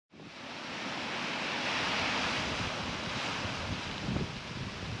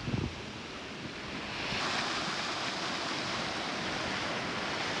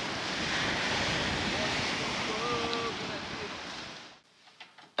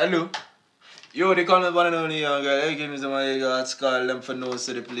Hello. Yo, they call me one and only young girl. Hey, give me some money, guys. Call them for no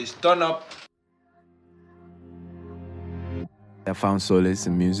city police. Turn up. I found solace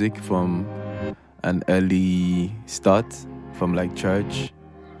in music from an early start, from like church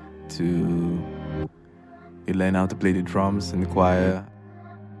to learn how to play the drums in the choir.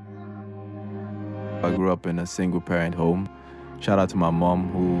 I grew up in a single parent home. Shout out to my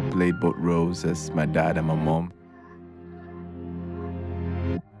mom who played both roles as my dad and my mom.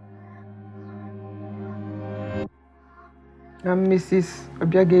 I'm Mrs.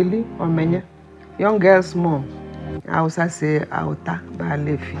 Obiageli Omenya, young girl's mom. I also say Auta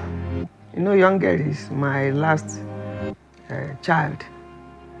Balefi. You know, young girl is my last child.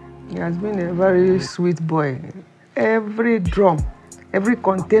 He has been a very sweet boy. Every drum, every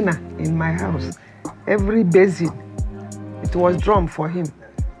container in my house, every basin, it was drum for him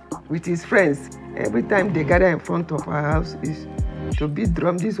with his friends. Every time they gather in front of our house is to beat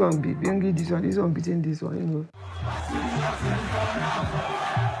drum. This one be beating this one beating this one, you know.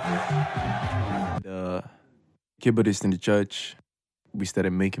 The keyboardist in the church, we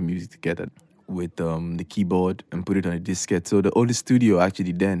started making music together with the keyboard and put it on a diskette. So the only studio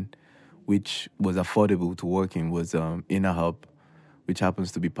actually then, which was affordable to work in, was Inner Hub, which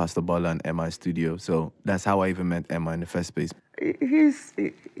happens to be Pastor Bala and Emma's studio. So that's how I even met Emma in the first place. He's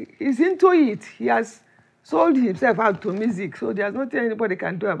into it. He has sold himself out to music, so there's nothing anybody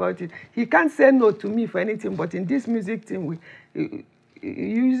can do about it. He can't say no to me for anything, but in this music thing, we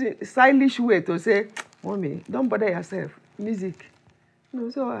use a stylish way to say, Mommy, don't bother yourself, music.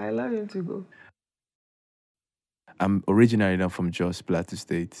 No, so I allow him to go. I'm originally not from Jos, Plateau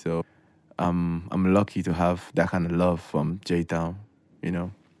State, so I'm lucky to have that kind of love from J-Town, you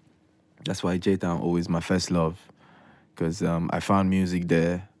know. That's why J-Town always my first love, because I found music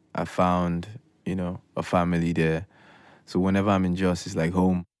there. I found, you know, a family there. So whenever I'm in Jos, it's like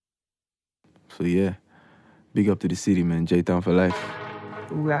home. So yeah, big up to the city, man. J-Town for life.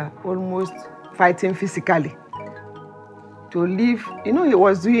 We are almost fighting physically to live. You know, he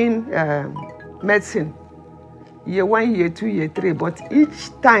was doing medicine, year 1, year 2, year 3, but each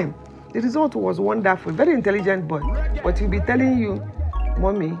time the result was wonderful. Very intelligent boy, but he'll be telling you,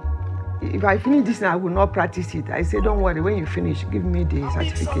 Mommy, if I finish this now, I will not practice it. I say, don't worry, when you finish, give me the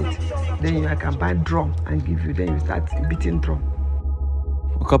certificate. Then I can buy drum and give you. Then you start beating drum.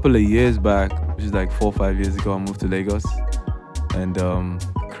 A couple of years back, which is like 4 or 5 years ago, I moved to Lagos. And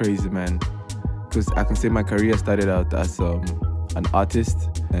crazy, man. Because I can say my career started out as an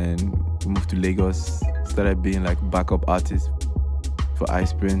artist and moved to Lagos. Started being like backup artist for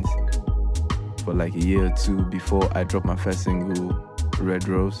Ice Prince for like a year or two before I dropped my first single, Red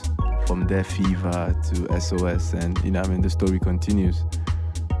Rose. From there, Fever to SOS, and you know what I mean, the story continues.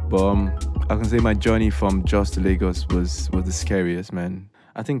 But I can say my journey from Jos to Lagos was the scariest, man.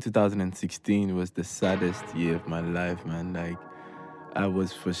 I think 2016 was the saddest year of my life, man. Like, I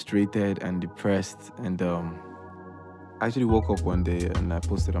was frustrated and depressed, and I actually woke up one day and I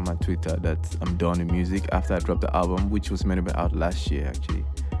posted on my Twitter that I'm done with music after I dropped the album, which was meant to be out last year, actually.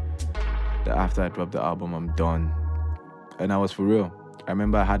 That after I dropped the album, I'm done. And I was for real. I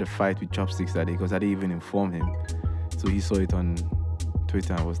remember I had a fight with Chopsticks that day because I didn't even inform him. So he saw it on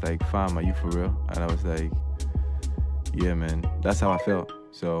Twitter and was like, fam, are you for real? And I was like, yeah, man. That's how I felt.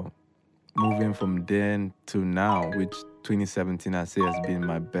 So moving from then to now, which 2017 I say has been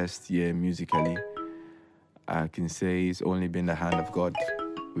my best year musically, I can say it's only been the hand of God,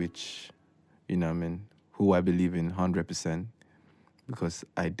 which, you know what I mean, who I believe in 100%, because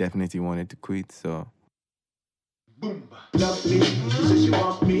I definitely wanted to quit, so. Boom. Love me, she says she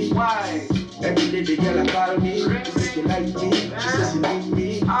want me. Why? Every day the girl call me. She says she like me. She says she need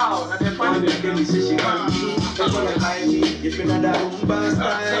me. Oh, now they're funny. She says she want me. That's why you hide me. If you know that rumba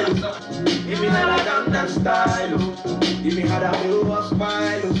style, if you know that Gangnam style, if you know that Ojoboh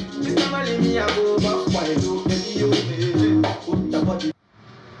style, Mr. Mali me a go back while put the body.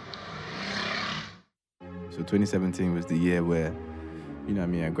 So 2017 was the year where, you know what I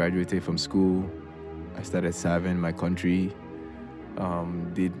mean, I graduated from school. I started serving my country,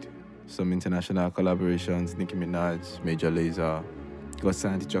 did some international collaborations, Nicki Minaj, Major Lazer, got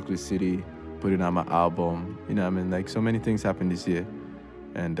signed to Chocolate City, putting out my album, you know what I mean, like so many things happened this year,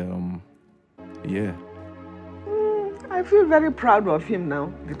 and yeah. I feel very proud of him now,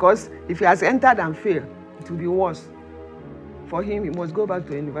 because if he has entered and failed, it will be worse. For him, he must go back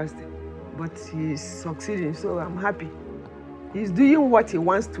to university, but he's succeeding, so I'm happy. He's doing what he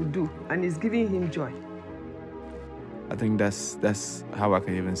wants to do, and it's giving him joy. I think that's how I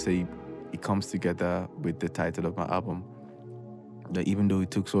can even say it comes together with the title of my album. That even though it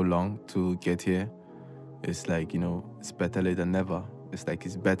took so long to get here, it's like, you know, it's better late than never. it's like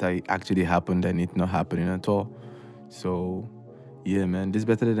it's better it actually happened than it not happening at all. So, yeah, man, this is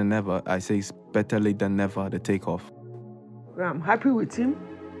better than never. I say it's better late than never, the takeoff. I'm happy with him,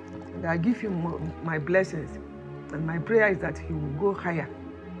 and I give him my blessings. And my prayer is that he will go higher.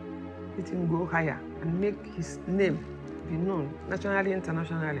 Let him go higher and make his name be known nationally,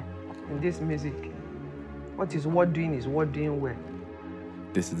 internationally in this music. What is worth doing is worth doing well.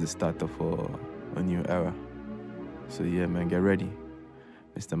 This is the start of a new era. So yeah, man, get ready.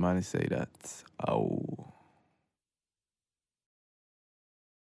 Mr. Mani say that. Ow.